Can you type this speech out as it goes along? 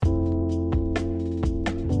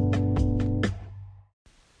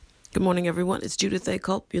Good morning, everyone. It's Judith A.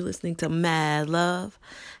 Culp. You're listening to Mad Love.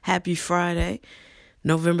 Happy Friday,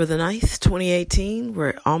 November the 9th, 2018.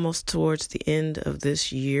 We're almost towards the end of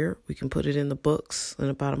this year. We can put it in the books in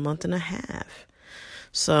about a month and a half.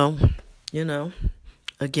 So,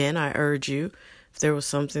 again, I urge you, if there was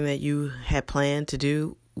something that you had planned to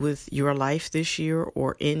do with your life this year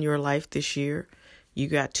or in your life this year, you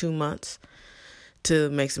got 2 months to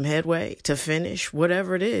make some headway, to finish,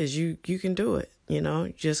 whatever it is, you can do it.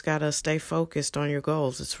 You just got to stay focused on your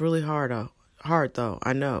goals. It's really hard though,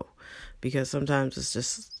 I know, because sometimes it's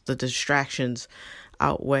just the distractions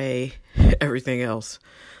outweigh everything else.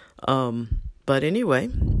 But anyway,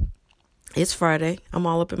 it's Friday. I'm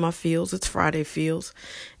all up in my feels. It's Friday feels.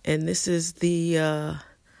 And this is the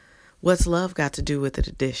What's Love Got to Do with It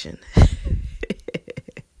edition.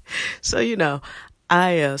 So,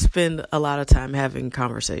 I spend a lot of time having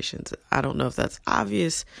conversations. I don't know if that's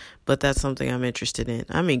obvious, but that's something I'm interested in.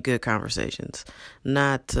 I mean, good conversations,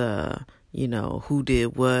 not, who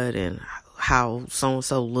did what and how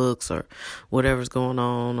so-and-so looks or whatever's going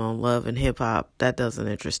on love and hip hop. That doesn't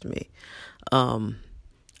interest me. I'm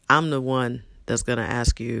the one that's going to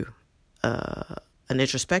ask you an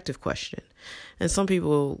introspective question. And some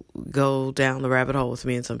people go down the rabbit hole with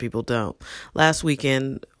me and some people don't. Last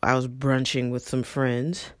weekend, I was brunching with some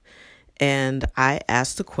friends and I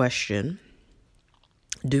asked the question,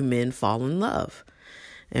 do men fall in love?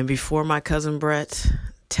 And before my cousin Brett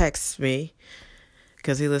texts me,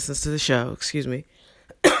 because he listens to the show,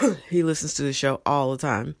 he listens to the show all the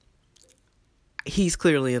time. He's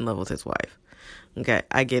clearly in love with his wife. Okay,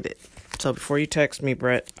 I get it. So before you text me,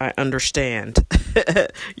 Brett, I understand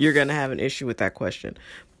you're going to have an issue with that question.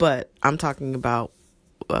 But I'm talking about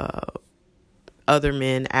other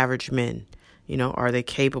men, average men. Are they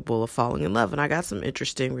capable of falling in love? And I got some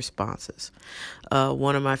interesting responses.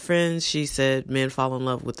 One of my friends, she said men fall in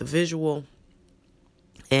love with the visual.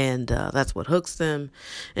 And that's what hooks them.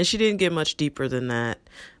 And she didn't get much deeper than that.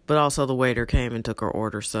 But also the waiter came and took her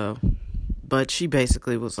order. But she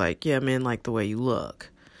basically was like, yeah, men like the way you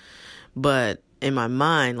look. But in my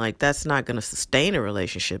mind, that's not going to sustain a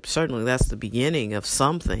relationship. Certainly that's the beginning of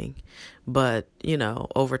something. But,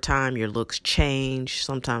 over time, your looks change.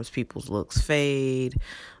 Sometimes people's looks fade.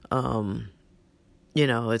 That's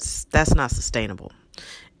not sustainable.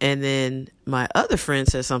 And then my other friend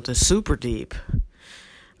said something super deep.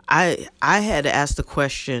 I had to ask the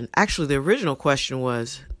question. Actually, the original question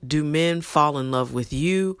was, do men fall in love with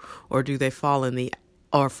you, or do they fall in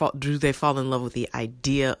love with the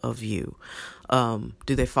idea of you?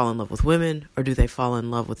 Do they fall in love with women, or do they fall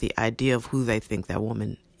in love with the idea of who they think that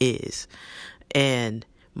woman is? And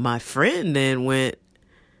my friend then went,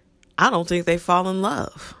 I don't think they fall in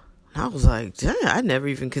love. And I was like, damn, I never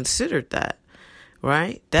even considered that.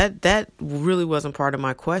 Right? That really wasn't part of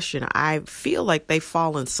my question. I feel like they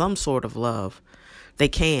fall in some sort of love. They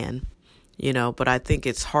can, but I think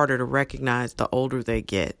it's harder to recognize the older they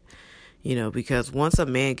get. Because once a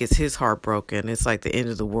man gets his heart broken, it's like the end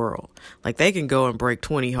of the world. They can go and break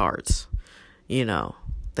 20 hearts.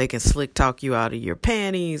 They can slick talk you out of your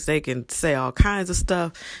panties. They can say all kinds of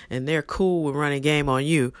stuff, and they're cool with running game on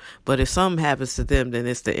you. But if something happens to them, then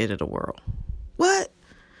it's the end of the world. What?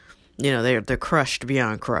 They're crushed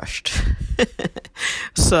beyond crushed.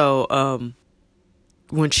 So,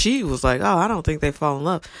 when she was like, oh, I don't think they fall in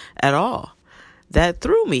love at all, that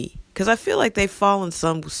threw me. Because I feel like they fall in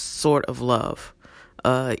some sort of love.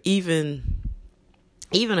 Even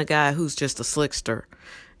a guy who's just a slickster,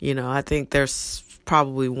 I think there's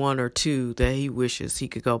probably one or two that he wishes he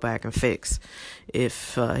could go back and fix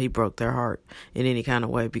if he broke their heart in any kind of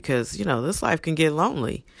way. Because, this life can get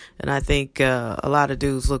lonely. And I think a lot of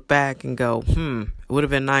dudes look back and go, it would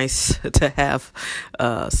have been nice to have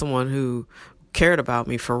someone who cared about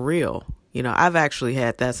me for real. I've actually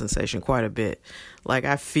had that sensation quite a bit.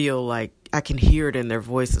 I feel like I can hear it in their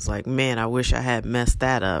voices. Man, I wish I had messed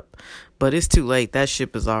that up. But it's too late. That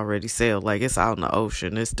ship has already sailed. It's out in the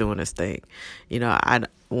ocean. It's doing its thing.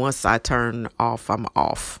 Once I turn off, I'm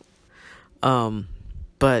off.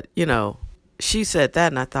 But, she said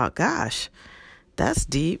that and I thought, gosh, that's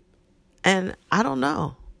deep. And I don't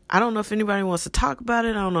know. I don't know if anybody wants to talk about it.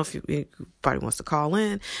 I don't know if anybody wants to call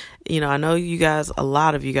in. I know a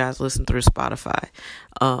lot of you guys listen through Spotify,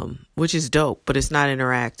 which is dope, but it's not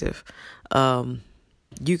interactive.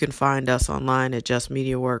 You can find us online at Just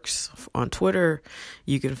Media Works on Twitter.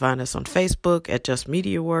 You can find us on Facebook at Just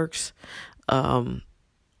Media Works.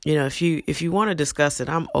 If you want to discuss it,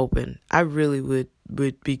 I'm open. I really would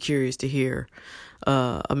be curious to hear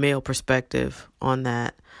a male perspective on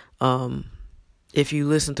that. If you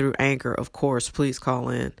listen through Anchor, of course, please call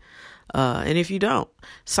in. And if you don't,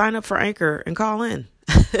 sign up for Anchor and call in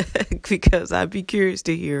because I'd be curious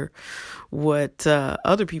to hear what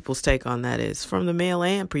other people's take on that is from the male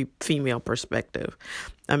and female perspective.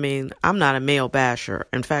 I mean, I'm not a male basher.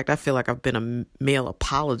 In fact, I feel like I've been a male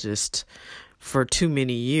apologist for too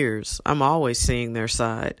many years. I'm always seeing their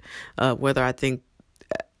side, whether I think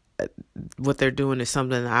what they're doing is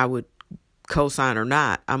something that I would co-sign or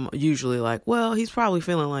not. I'm usually like, well, he's probably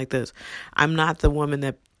feeling like this. I'm not the woman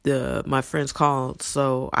that my friends call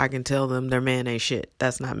so I can tell them their man ain't shit.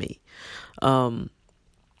 That's not me.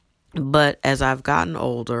 But as I've gotten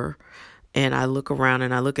older and I look around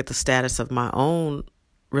and I look at the status of my own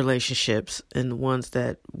relationships and the ones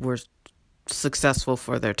that were successful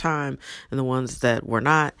for their time and the ones that were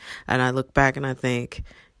not, and I look back and I think,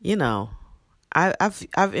 I've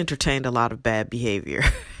entertained a lot of bad behavior.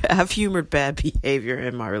 I've humored bad behavior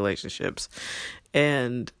in my relationships.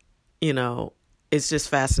 And, it's just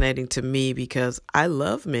fascinating to me because I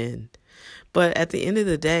love men. But at the end of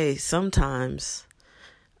the day, sometimes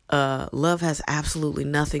love has absolutely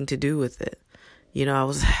nothing to do with it. I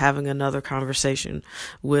was having another conversation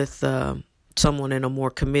with someone in a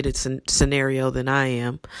more committed scenario than I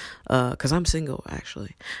am, because I'm single,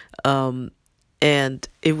 actually. And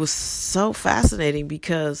it was so fascinating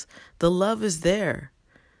because the love is there.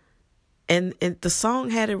 And the song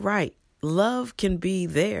had it right. Love can be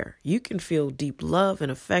there. You can feel deep love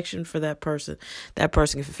and affection for that person. That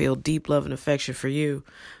person can feel deep love and affection for you.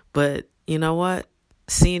 But you know what?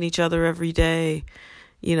 Seeing each other every day,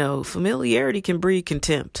 familiarity can breed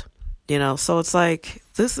contempt. So it's like,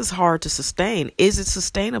 this is hard to sustain. Is it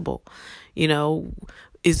sustainable?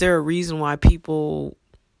 Is there a reason why people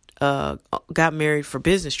got married for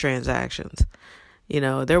business transactions?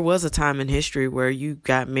 There was a time in history where you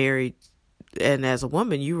got married, and as a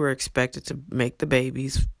woman, you were expected to make the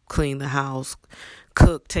babies, clean the house,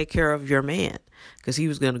 cook, take care of your man, because he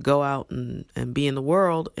was going to go out and be in the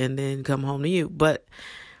world and then come home to you. But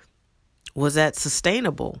was that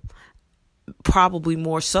sustainable? Probably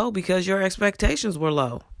more so because your expectations were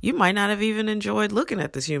low. You might not have even enjoyed looking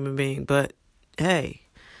at this human being, but hey,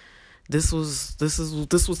 this was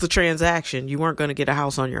the transaction. You weren't going to get a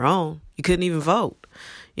house on your own. You couldn't even vote.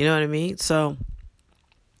 You know what I mean? So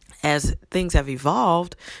as things have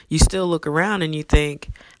evolved, you still look around and you think,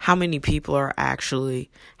 how many people are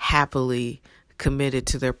actually happily committed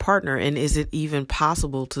to their partner? And is it even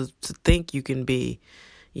possible to think you can be,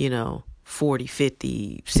 40,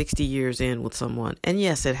 50, 60 years in with someone? And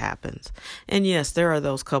yes, it happens. And yes, there are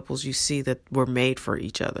those couples you see that were made for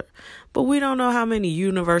each other. But we don't know how many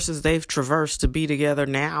universes they've traversed to be together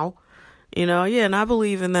now. And I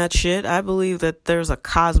believe in that shit. I believe that there's a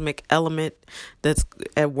cosmic element that's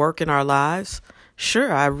at work in our lives.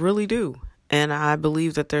 Sure, I really do. And I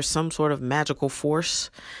believe that there's some sort of magical force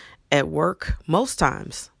at work most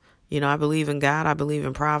times. I believe in God. I believe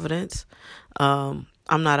in providence.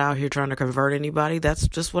 I'm not out here trying to convert anybody. That's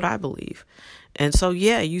just what I believe. And so,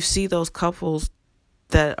 yeah, you see those couples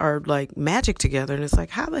that are like magic together, and it's like,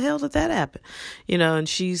 how the hell did that happen? And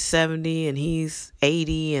she's 70 and he's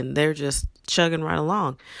 80 and they're just chugging right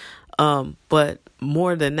along. But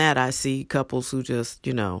more than that, I see couples who just,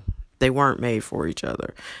 they weren't made for each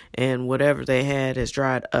other, and whatever they had has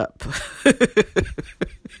dried up.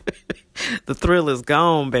 The thrill is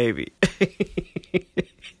gone, baby.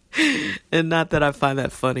 And not that I find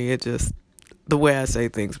that funny. It just, the way I say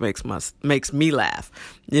things makes me laugh.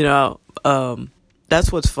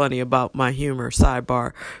 That's what's funny about my humor.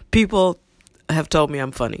 Sidebar. People have told me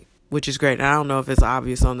I'm funny, which is great. And I don't know if it's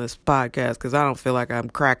obvious on this podcast because I don't feel like I'm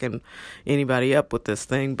cracking anybody up with this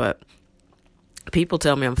thing, but people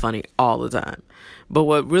tell me I'm funny all the time. But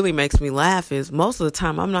what really makes me laugh is most of the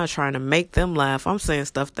time I'm not trying to make them laugh. I'm saying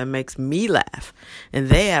stuff that makes me laugh, and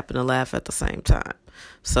they happen to laugh at the same time.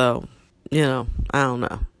 So, I don't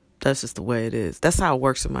know. That's just the way it is. That's how it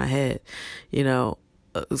works in my head.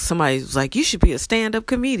 Somebody was like, you should be a stand-up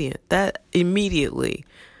comedian. That immediately,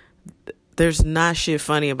 there's not shit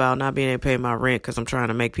funny about not being able to pay my rent because I'm trying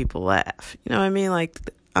to make people laugh. You know what I mean? Like,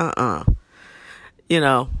 And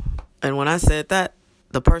when I said that,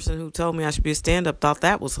 the person who told me I should be a stand-up thought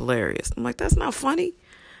that was hilarious. I'm like, that's not funny.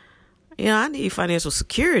 I need financial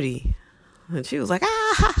security. And she was like,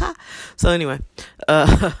 ah, ha, ha. So anyway,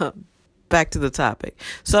 back to the topic.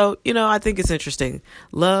 So, I think it's interesting.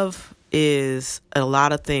 Love is a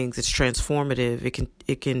lot of things. It's transformative.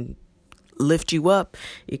 It can lift you up.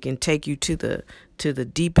 It can take you to the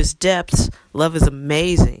deepest depths. Love is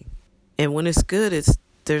amazing. And when it's good,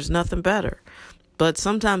 there's nothing better. But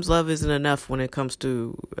sometimes love isn't enough when it comes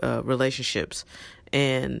to relationships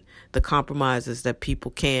and the compromises that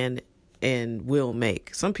people can and will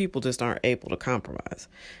make. Some people just aren't able to compromise.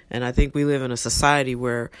 And I think we live in a society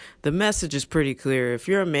where the message is pretty clear. If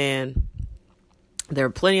you're a man, there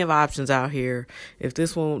are plenty of options out here. If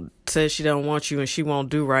this one says she don't want you and she won't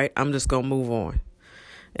do right, I'm just going to move on.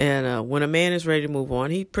 And when a man is ready to move on,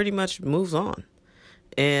 he pretty much moves on.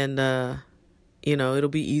 And, it'll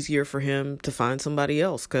be easier for him to find somebody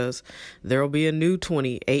else because there'll be a new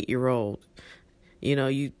 28-year-old.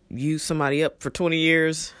 You use somebody up for 20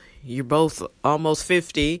 years, you're both almost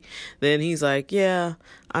 50, then he's like, yeah,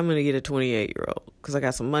 I'm going to get a 28-year-old because I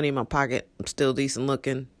got some money in my pocket. I'm still decent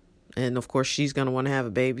looking. And, of course, she's going to want to have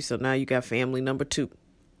a baby. So now you got family number 2.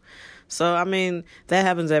 So, that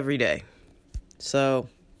happens every day. So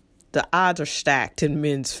the odds are stacked in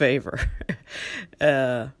men's favor.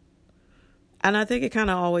 And I think it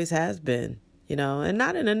kind of always has been, and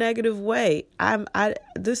not in a negative way.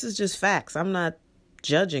 This is just facts. I'm not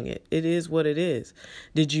judging it. It is what it is.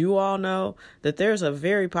 Did you all know that there's a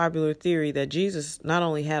very popular theory that Jesus not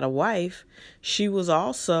only had a wife, she was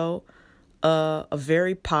also a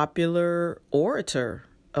very popular orator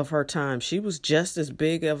of her time. She was just as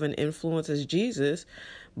big of an influence as Jesus,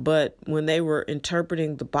 but when they were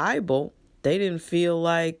interpreting the Bible, they didn't feel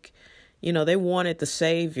like, they wanted the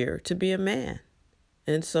Savior to be a man.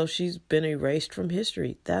 And so she's been erased from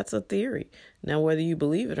history. That's a theory. Now, whether you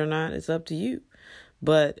believe it or not, it's up to you.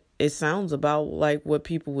 But it sounds about like what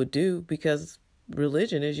people would do because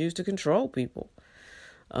religion is used to control people.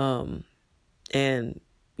 And,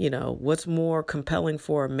 what's more compelling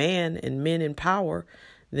for a man and men in power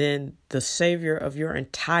than the savior of your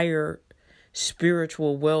entire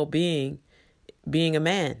spiritual well-being being a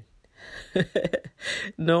man?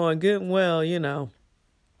 Knowing good and well,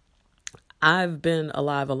 I've been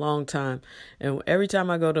alive a long time. And every time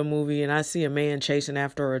I go to a movie and I see a man chasing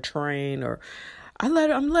after a train or I'm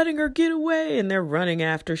letting her get away and they're running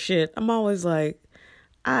after shit, I'm always like,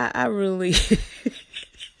 I really,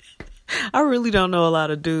 I really don't know a lot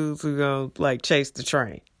of dudes who go like chase the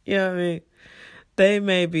train. You know what I mean? They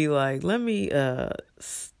may be like, let me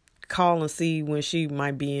call and see when she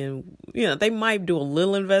might be in, they might do a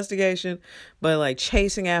little investigation, but like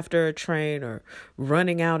chasing after a train or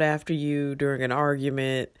running out after you during an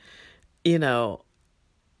argument, I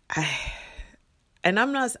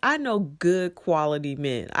know good quality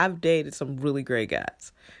men. I've dated some really great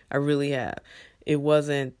guys. I really have. It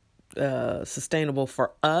wasn't sustainable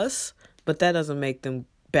for us, but that doesn't make them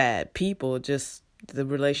bad people. Just the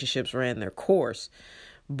relationships ran their course.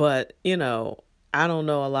 But, I don't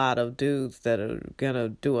know a lot of dudes that are going to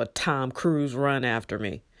do a Tom Cruise run after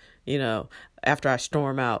me, after I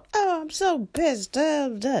storm out. Oh, I'm so pissed.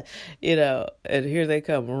 And here they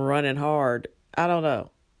come running hard. I don't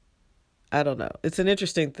know. It's an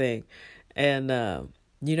interesting thing. And,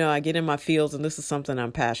 I get in my fields and this is something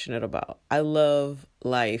I'm passionate about. I love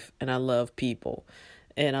life and I love people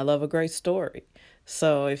and I love a great story.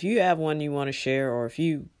 So if you have one you want to share or if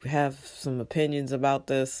you have some opinions about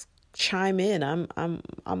this, chime in.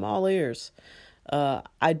 I'm all ears.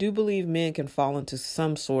 I do believe men can fall into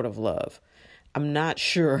some sort of love. I'm not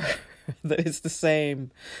sure that it's the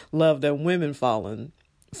same love that women fall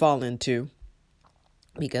into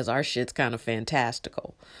because our shit's kind of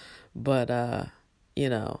fantastical. But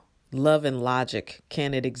love and logic,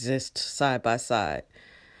 can it exist side by side?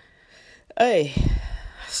 Hey,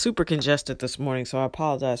 super congested this morning, so I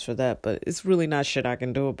apologize for that, but it's really not shit I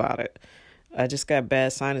can do about it. I just got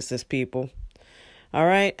bad sinuses, people. All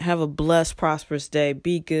right. Have a blessed, prosperous day.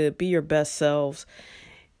 Be good. Be your best selves.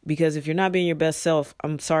 Because if you're not being your best self,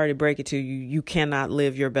 I'm sorry to break it to you, you cannot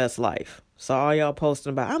live your best life. So all y'all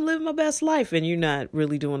posting about, I'm living my best life, and you're not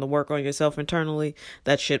really doing the work on yourself internally,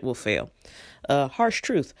 that shit will fail. Harsh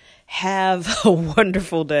truth. Have a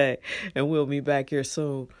wonderful day, and we'll be back here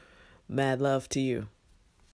soon. Mad love to you.